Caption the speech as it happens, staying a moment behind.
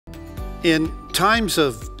In times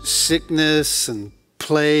of sickness and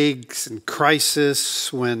plagues and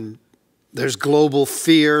crisis, when there's global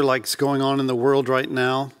fear like is going on in the world right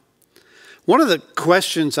now, one of the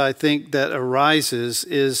questions I think that arises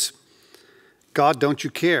is, God, don't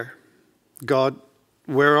you care? God,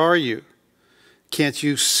 where are you? Can't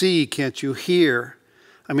you see? Can't you hear?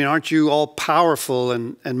 I mean, aren't you all powerful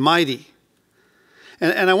and mighty?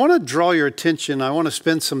 And I want to draw your attention. I want to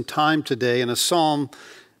spend some time today in a psalm,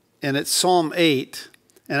 and it's Psalm 8.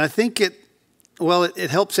 And I think it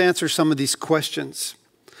helps answer some of these questions.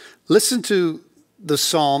 Listen to the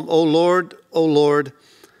psalm, O Lord,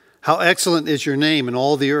 how excellent is your name in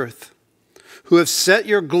all the earth, who have set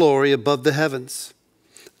your glory above the heavens.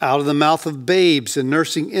 Out of the mouth of babes and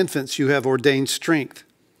nursing infants you have ordained strength,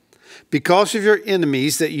 because of your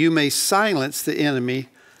enemies, that you may silence the enemy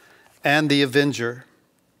and the avenger.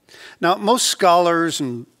 Now, most scholars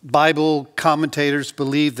and Bible commentators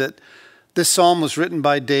believe that this psalm was written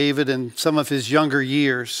by David in some of his younger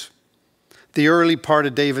years, the early part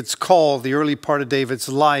of David's call, the early part of David's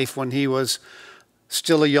life when he was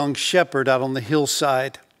still a young shepherd out on the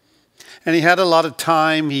hillside. And he had a lot of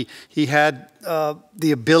time. He had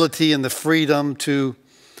the ability and the freedom to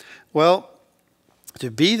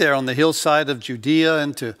be there on the hillside of Judea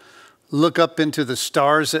and to look up into the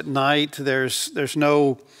stars at night. There's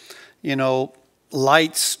no,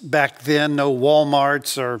 lights back then, no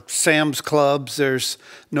Walmarts or Sam's Clubs. There's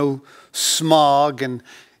no smog. And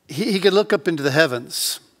he could look up into the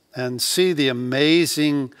heavens and see the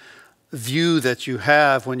amazing view that you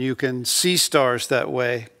have when you can see stars that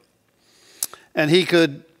way. And he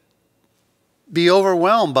could be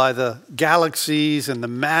overwhelmed by the galaxies and the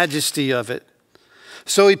majesty of it.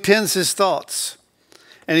 So he pens his thoughts.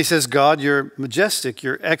 And he says, God, you're majestic,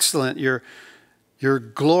 you're excellent, you're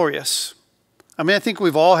glorious. I mean, I think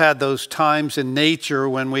we've all had those times in nature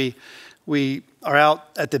when we are out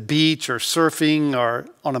at the beach or surfing or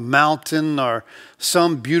on a mountain or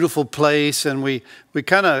some beautiful place, and we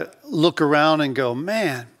kind of look around and go,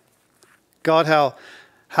 man, God,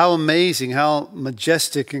 how amazing, how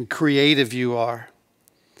majestic and creative you are.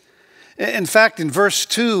 In fact, in verse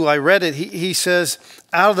 2, I read it, he says,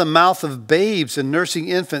 out of the mouth of babes and nursing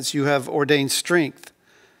infants you have ordained strength,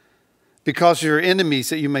 because of your enemies,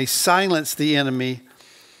 that you may silence the enemy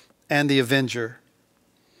and the avenger.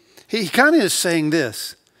 He kind of is saying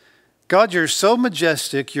this, God, you're so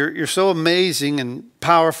majestic, you're so amazing and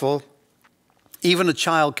powerful, even a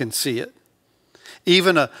child can see it.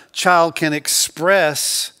 Even a child can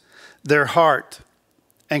express their heart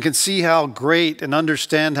and can see how great and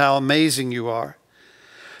understand how amazing you are.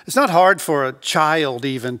 It's not hard for a child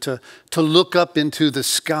even to look up into the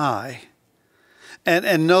sky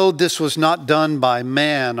and know this was not done by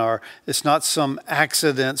man, or it's not some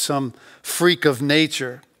accident, some freak of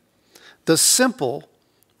nature. The simple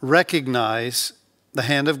recognize the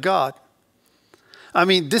hand of God. I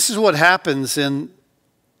mean, this is what happens in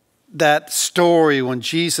that story when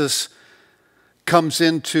Jesus comes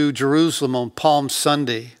into Jerusalem on Palm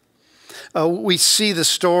Sunday. We see the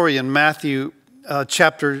story in Matthew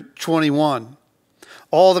chapter 21.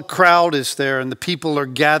 All the crowd is there and the people are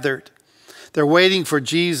gathered. They're waiting for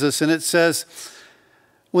Jesus, and it says,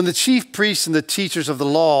 when the chief priests and the teachers of the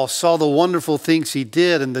law saw the wonderful things he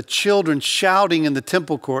did and the children shouting in the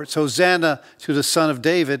temple courts, Hosanna to the Son of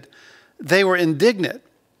David, they were indignant.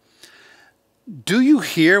 Do you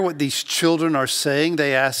hear what these children are saying?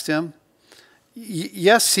 They asked him.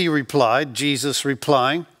 Yes, he replied, Jesus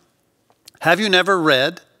replying. Have you never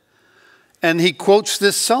read? And he quotes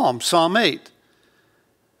this psalm, Psalm 8.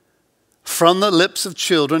 From the lips of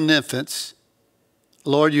children and infants,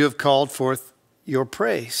 Lord, you have called forth your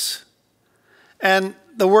praise. And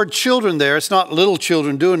the word children there, it's not little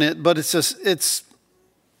children doing it, but it's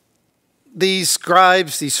these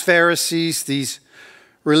scribes, these Pharisees, these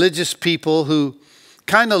religious people who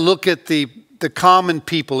kind of look at the common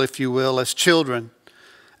people, if you will, as children,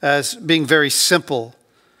 as being very simple,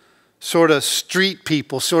 sort of street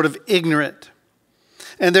people, sort of ignorant.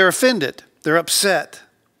 And they're offended. They're upset.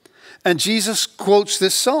 And Jesus quotes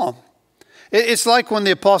this psalm. It's like when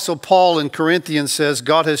the Apostle Paul in Corinthians says,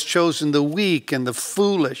 God has chosen the weak and the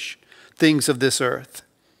foolish things of this earth.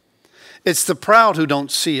 It's the proud who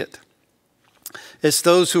don't see it. It's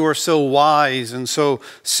those who are so wise and so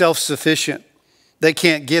self-sufficient. They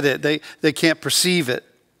can't get it. They can't perceive it.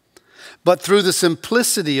 But through the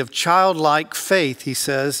simplicity of childlike faith, he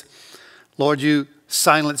says, Lord, you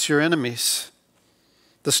silence your enemies.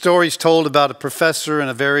 The story's told about a professor in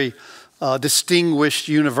a very distinguished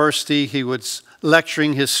university. He was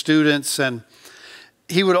lecturing his students, and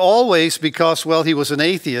he would always, because, he was an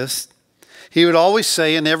atheist, He would always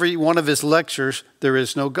say in every one of his lectures, there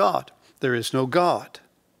is no God. There is no God.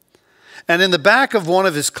 And in the back of one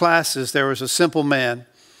of his classes, there was a simple man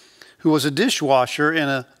who was a dishwasher in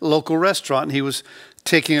a local restaurant, and he was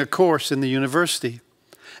taking a course in the university.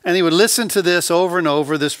 And he would listen to this over and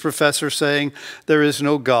over, this professor saying, there is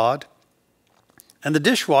no God. And the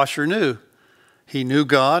dishwasher knew. He knew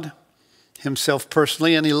God himself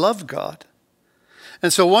personally, and he loved God.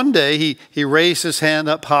 And so one day he raised his hand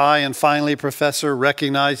up high, and finally a professor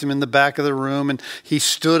recognized him in the back of the room, and he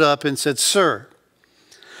stood up and said, "Sir,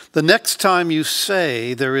 the next time you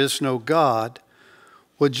say there is no God,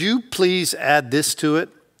 would you please add this to it?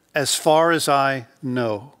 As far as I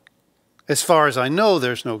know. As far as I know,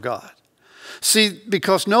 there's no God." See,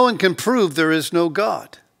 because no one can prove there is no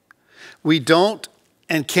God. We don't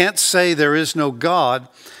and can't say there is no God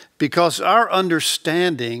because our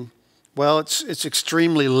understanding, well, it's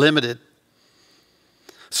extremely limited.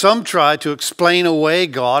 Some try to explain away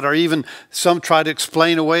God, or even some try to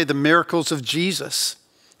explain away the miracles of Jesus.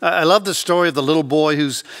 I love the story of the little boy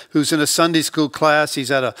who's in a Sunday school class.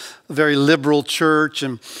 He's at a very liberal church,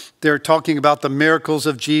 and they're talking about the miracles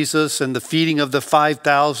of Jesus and the feeding of the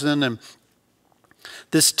 5,000. And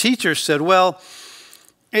this teacher said, well,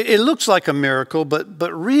 it looks like a miracle,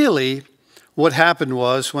 but really what happened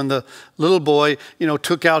was when the little boy,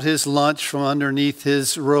 took out his lunch from underneath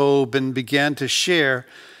his robe and began to share,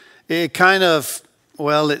 it kind of,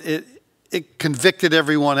 it convicted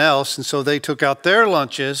everyone else, and so they took out their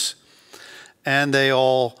lunches, and they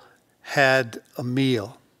all had a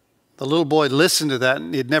meal. The little boy listened to that,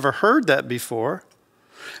 and he'd never heard that before.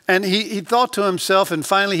 And he thought to himself, and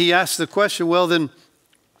finally he asked the question, well then,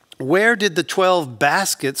 where did the 12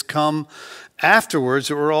 baskets come afterwards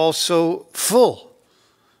that were all so full?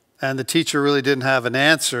 And the teacher really didn't have an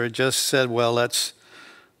answer. It just said, well, let's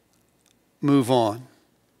move on.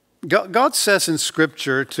 God says in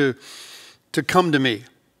Scripture to come to me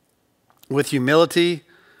with humility,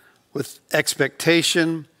 with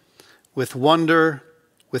expectation, with wonder,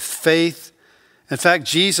 with faith. In fact,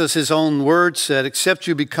 Jesus, his own word said, except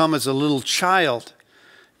you become as a little child,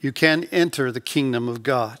 you can enter the kingdom of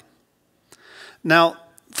God. Now,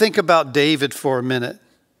 think about David for a minute.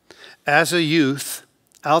 As a youth,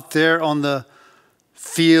 out there on the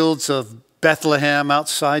fields of Bethlehem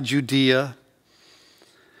outside Judea,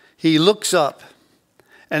 he looks up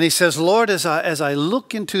and he says, Lord, as I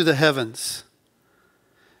look into the heavens,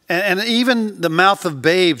 and even the mouth of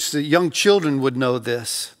babes, the young children would know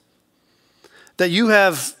this, that you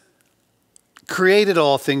have created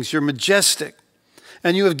all things, you're majestic,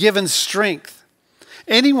 and you have given strength.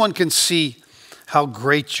 Anyone can see how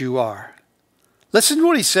great you are. Listen to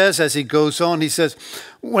what he says as he goes on. He says,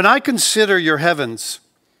 when I consider your heavens,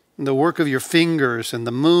 and the work of your fingers, and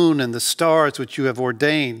the moon and the stars which you have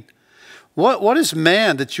ordained, what is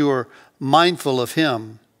man that you are mindful of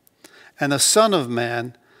him, and the Son of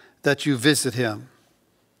Man that you visit him?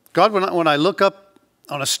 God, when I look up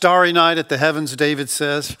on a starry night at the heavens, David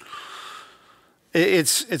says,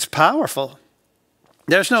 it's powerful.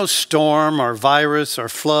 There's no storm or virus or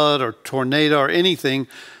flood or tornado or anything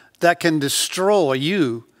that can destroy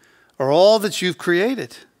you or all that you've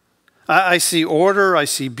created. I see order, I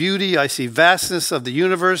see beauty, I see vastness of the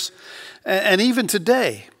universe. And even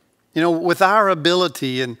today, with our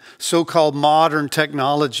ability and so-called modern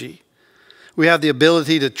technology, we have the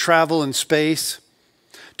ability to travel in space,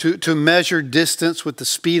 to measure distance with the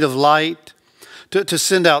speed of light, to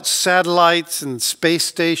send out satellites and space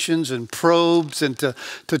stations and probes, and to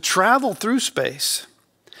travel through space.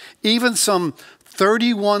 Even some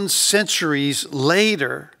 31 centuries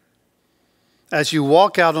later, as you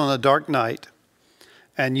walk out on a dark night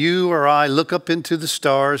and you or I look up into the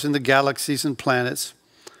stars and the galaxies and planets,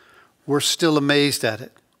 we're still amazed at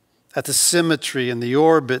it, at the symmetry and the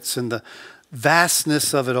orbits and the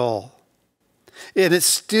vastness of it all. And it's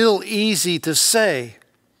still easy to say,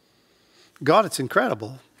 God, it's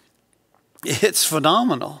incredible. It's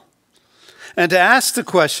phenomenal. And to ask the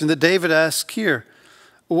question that David asked here,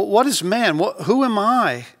 what is man? Who am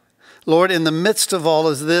I, Lord, in the midst of all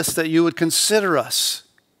of this, that you would consider us?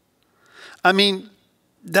 I mean,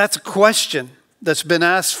 that's a question that's been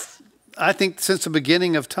asked, I think, since the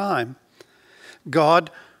beginning of time. God,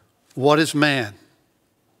 what is man?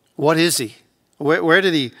 What is he? Where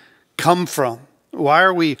did he come from? Why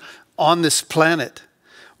are we on this planet?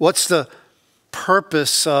 What's the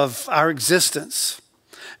purpose of our existence?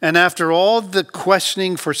 And after all the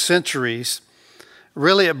questioning for centuries,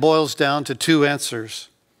 really it boils down to two answers.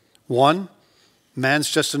 One, man's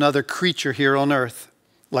just another creature here on earth,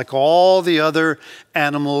 like all the other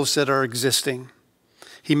animals that are existing.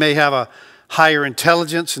 He may have a higher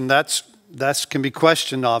intelligence, and that's That can be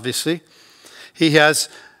questioned, obviously. He has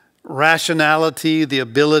rationality, the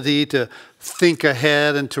ability to think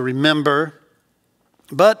ahead and to remember.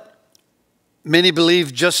 But many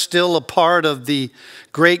believe just still a part of the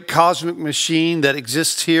great cosmic machine that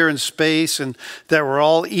exists here in space and that we're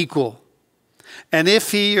all equal. And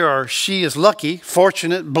if he or she is lucky,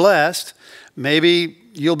 fortunate, blessed, maybe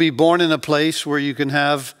you'll be born in a place where you can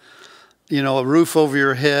have, a roof over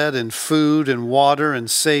your head and food and water and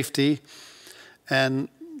safety and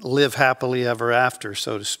live happily ever after,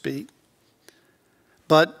 so to speak.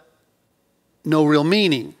 But no real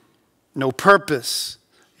meaning, no purpose.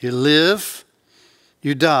 You live,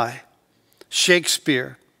 you die.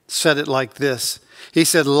 Shakespeare said it like this. He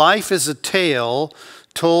said, life is a tale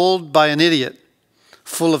told by an idiot,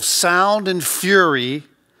 full of sound and fury,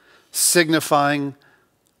 signifying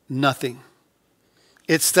nothing.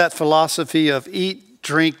 It's that philosophy of eat,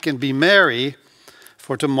 drink, and be merry,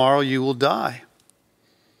 for tomorrow you will die.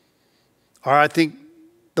 Or I think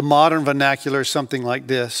the modern vernacular is something like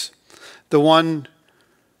this. The one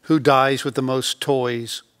who dies with the most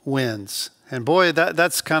toys wins. And boy,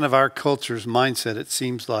 that's kind of our culture's mindset, it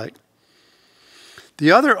seems like.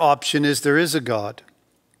 The other option is there is a God.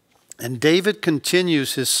 And David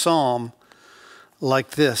continues his psalm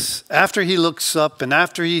like this. After he looks up and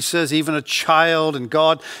after he says, even a child and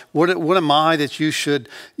God, what am I that you should,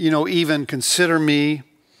 even consider me?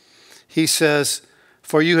 He says,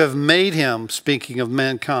 for you have made him, speaking of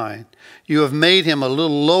mankind, you have made him a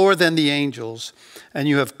little lower than the angels, and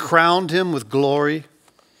you have crowned him with glory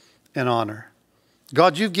and honor.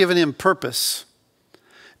 God, you've given him purpose.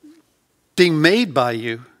 Being made by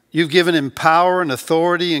you, you've given him power and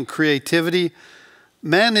authority and creativity.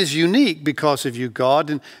 Man is unique because of you,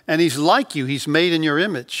 God, and he's like you. He's made in your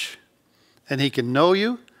image. And he can know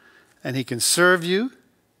you, and he can serve you.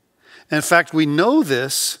 In fact, we know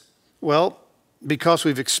this, because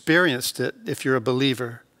we've experienced it, if you're a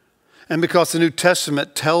believer. And because the New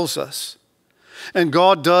Testament tells us. And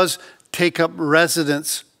God does take up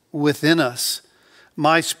residence within us.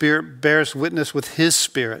 My spirit bears witness with his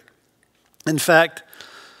spirit. In fact,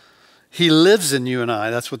 he lives in you and I.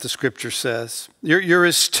 That's what the scripture says. You're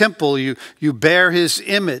his temple. You bear his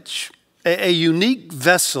image. A unique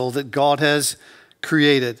vessel that God has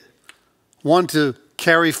created. One to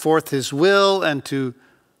carry forth his will and to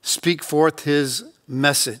speak forth his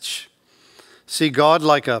message. See, God,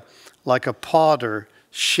 like a potter,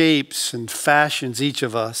 shapes and fashions each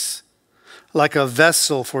of us like a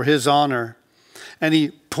vessel for his honor. And he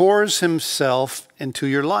pours himself into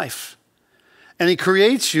your life. And he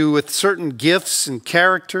creates you with certain gifts and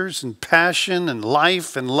characters and passion and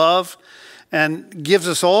life and love and gives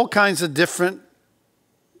us all kinds of different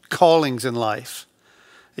callings in life.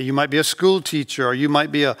 You might be a school teacher, or you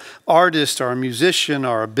might be an artist or a musician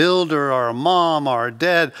or a builder or a mom or a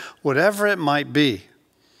dad, whatever it might be.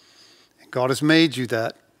 God has made you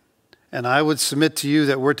that. And I would submit to you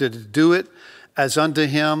that we're to do it as unto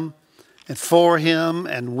him and for him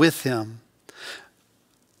and with him.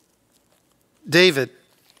 David,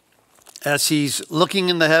 as he's looking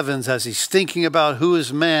in the heavens, as he's thinking about who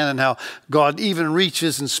is man and how God even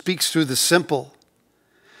reaches and speaks through the simple,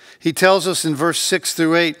 he tells us in verse 6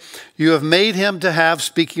 through 8, you have made him to have,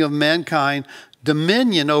 speaking of mankind,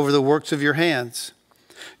 dominion over the works of your hands.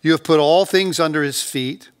 You have put all things under his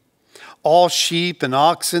feet, all sheep and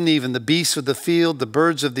oxen, even the beasts of the field, the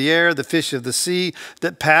birds of the air, the fish of the sea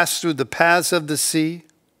that pass through the paths of the sea,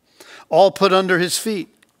 all put under his feet.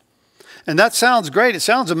 And that sounds great. It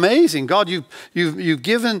sounds amazing. God, you've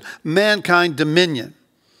given mankind dominion.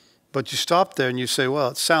 But you stop there and you say, well,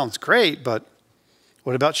 it sounds great, but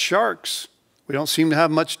what about sharks? We don't seem to have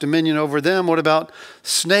much dominion over them. What about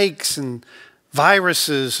snakes and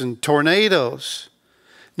viruses and tornadoes?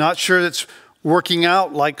 Not sure that's working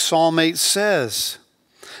out like Psalm 8 says.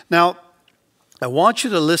 Now, I want you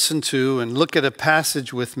to listen to and look at a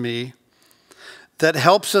passage with me that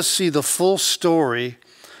helps us see the full story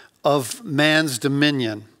of man's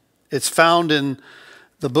dominion. It's found in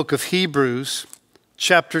the book of Hebrews,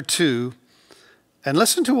 chapter 2. And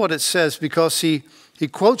listen to what it says, because he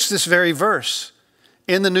quotes this very verse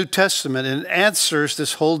in the New Testament and answers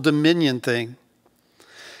this whole dominion thing.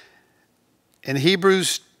 In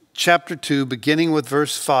Hebrews chapter 2, beginning with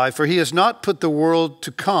verse 5, for he has not put the world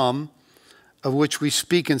to come, of which we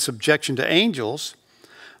speak in subjection to angels,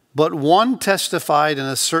 but one testified in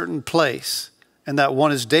a certain place, and that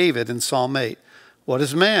one is David in Psalm 8. What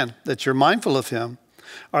is man, that you're mindful of him?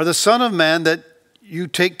 Or the Son of Man, that you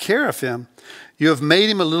take care of him? You have made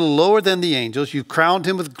him a little lower than the angels. You crowned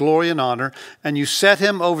him with glory and honor, and you set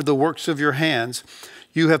him over the works of your hands.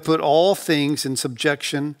 You have put all things in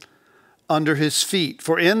subjection under his feet.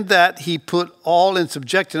 For in that he put all in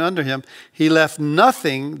subjection under him, he left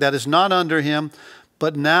nothing that is not under him.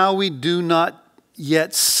 But now we do not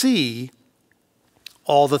yet see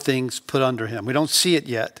all the things put under him. We don't see it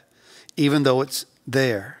yet, even though it's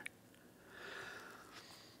there.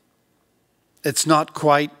 It's not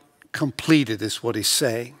quite completed, is what he's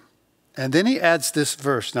saying. And then he adds this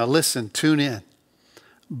verse. Now listen, tune in.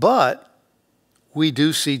 But we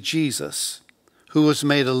do see Jesus, who was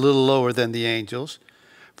made a little lower than the angels,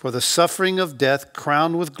 for the suffering of death,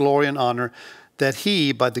 crowned with glory and honor, that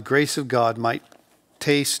he, by the grace of God, might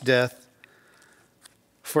taste death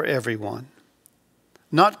for everyone.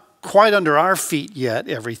 Not quite under our feet yet,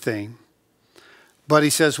 everything. But he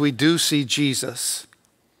says we do see Jesus.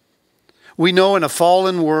 We know in a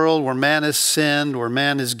fallen world where man has sinned, where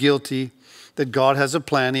man is guilty, that God has a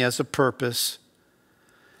plan, he has a purpose,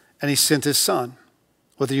 and he sent his son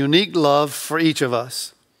with a unique love for each of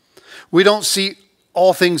us. We don't see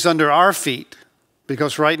all things under our feet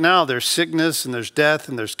because right now there's sickness and there's death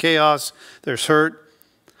and there's chaos, there's hurt.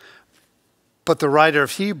 But the writer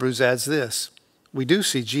of Hebrews adds this. We do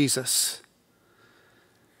see Jesus.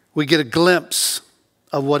 We get a glimpse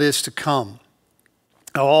of what is to come.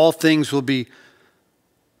 All things will be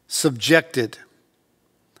subjected.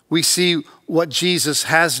 We see what Jesus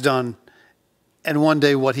has done and one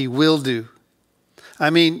day what he will do. I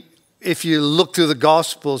mean, if you look through the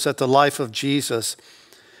Gospels at the life of Jesus,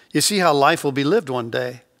 you see how life will be lived one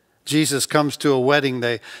day. Jesus comes to a wedding.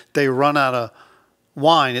 They run out of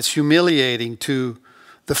wine. It's humiliating to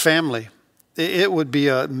the family. It would be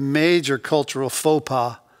a major cultural faux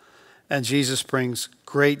pas. And Jesus brings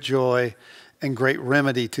great joy and great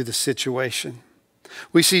remedy to the situation.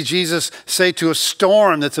 We see Jesus say to a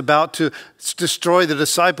storm that's about to destroy the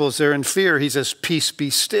disciples, they're in fear. He says, peace be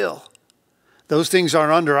still. Those things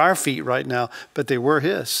aren't under our feet right now, but they were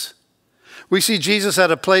his. We see Jesus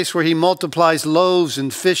at a place where he multiplies loaves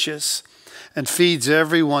and fishes and feeds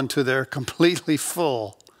everyone till they're completely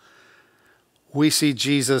full. We see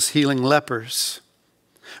Jesus healing lepers.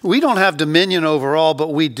 We don't have dominion over all,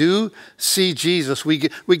 but we do see Jesus. We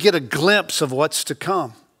get a glimpse of what's to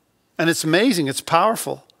come. And it's amazing. It's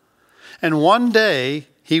powerful. And one day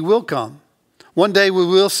he will come. One day we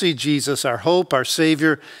will see Jesus, our hope, our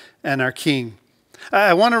Savior, and our King.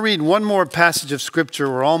 I want to read one more passage of Scripture.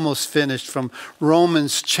 We're almost finished, from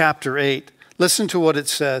Romans chapter 8. Listen to what it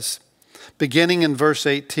says, beginning in verse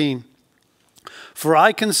 18. For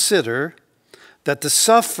I consider that the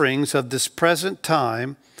sufferings of this present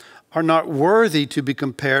time are not worthy to be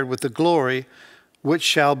compared with the glory which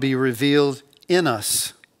shall be revealed in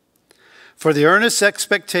us. For the earnest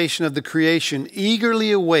expectation of the creation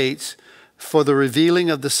eagerly awaits for the revealing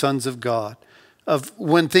of the sons of God, of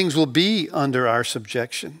when things will be under our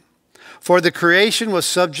subjection. For the creation was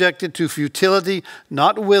subjected to futility,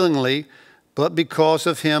 not willingly, but because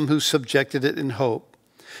of him who subjected it in hope.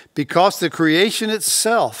 Because the creation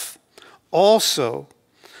itself also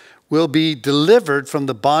will be delivered from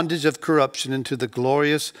the bondage of corruption into the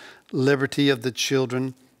glorious liberty of the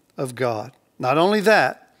children of God. Not only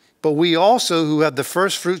that, but we also who have the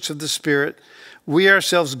first fruits of the Spirit, we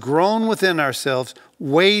ourselves groan within ourselves,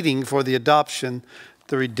 waiting for the adoption,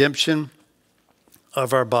 the redemption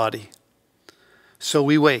of our body. So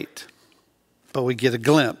we wait, but we get a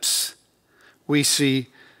glimpse. We see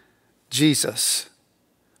Jesus.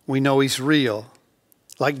 We know he's real.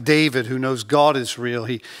 Like David, who knows God is real,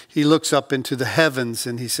 he looks up into the heavens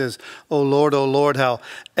and he says, oh Lord, how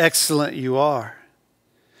excellent you are.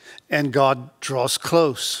 And God draws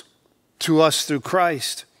close to us through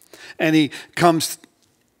Christ. And he comes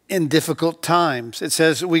in difficult times. It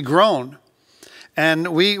says we groan. And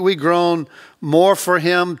we groan more for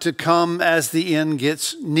him to come as the end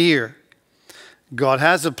gets near. God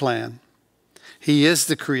has a plan. He is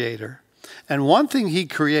the creator. And one thing he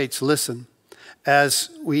creates, listen, as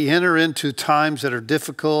we enter into times that are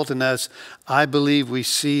difficult and as I believe we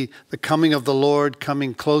see the coming of the Lord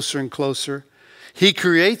coming closer and closer, he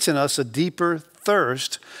creates in us a deeper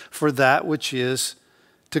thirst for that which is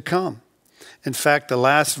to come. In fact, the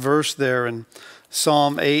last verse there in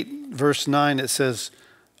Psalm 8, verse 9, it says,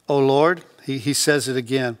 O Lord, he says it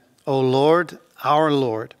again, O Lord, our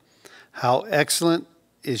Lord, how excellent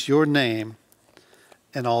is your name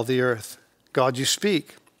in all the earth. God, you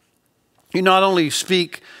speak. You not only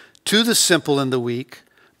speak to the simple and the weak,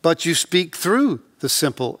 but you speak through the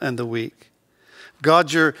simple and the weak.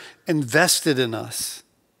 God, you're invested in us,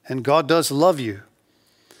 and God does love you.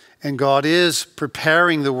 And God is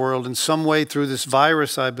preparing the world in some way through this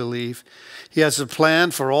virus, I believe. He has a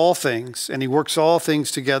plan for all things, and he works all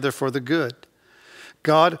things together for the good.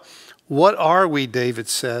 God, What are we, David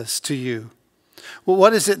says to you? Well,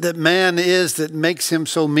 what is it that man is that makes him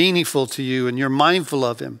so meaningful to you and you're mindful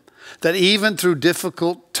of him? That even through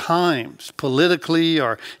difficult times, politically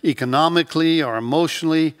or economically or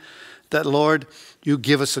emotionally, that, Lord, you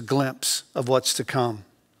give us a glimpse of what's to come.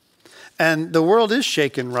 And the world is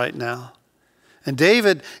shaken right now. And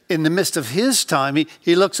David, in the midst of his time,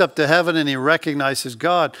 he looks up to heaven and he recognizes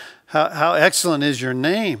God. How excellent is your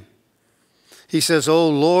name. He says, O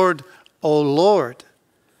Lord, O Lord.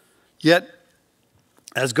 Yet,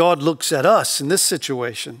 as God looks at us in this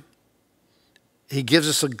situation, he gives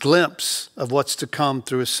us a glimpse of what's to come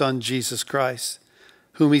through his son, Jesus Christ,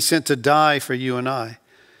 whom he sent to die for you and I.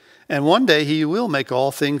 And one day he will make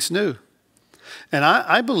all things new. And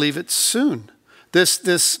I believe it's soon.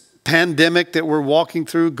 This pandemic that we're walking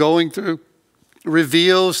through, going through,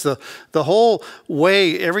 reveals the whole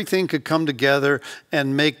way everything could come together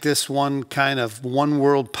and make this one kind of one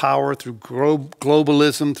world power through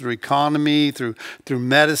globalism, through economy, through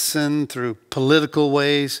medicine, through political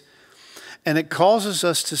ways. And it causes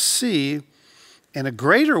us to see in a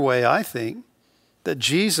greater way, I think, that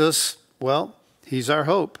Jesus, well, he's our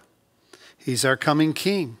hope. He's our coming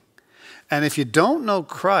King. And if you don't know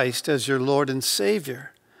Christ as your Lord and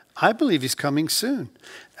Savior, I believe he's coming soon.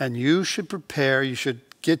 And you should prepare, you should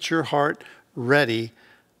get your heart ready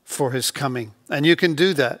for his coming. And you can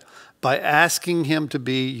do that by asking him to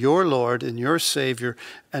be your Lord and your Savior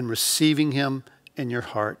and receiving him in your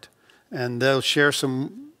heart. And they'll share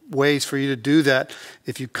some ways for you to do that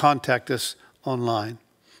if you contact us online.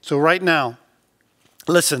 So right now,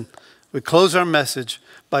 listen, we close our message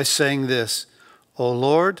by saying this: O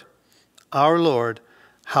Lord, our Lord,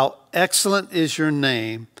 how excellent is your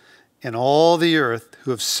name in all the earth,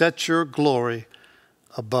 who have set your glory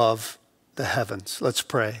above the heavens. Let's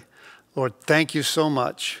pray. Lord, thank you so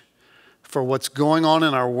much for what's going on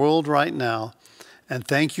in our world right now. And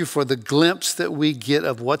thank you for the glimpse that we get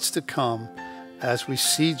of what's to come as we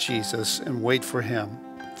see Jesus and wait for him.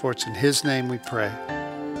 For it's in his name we pray.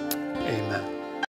 Amen.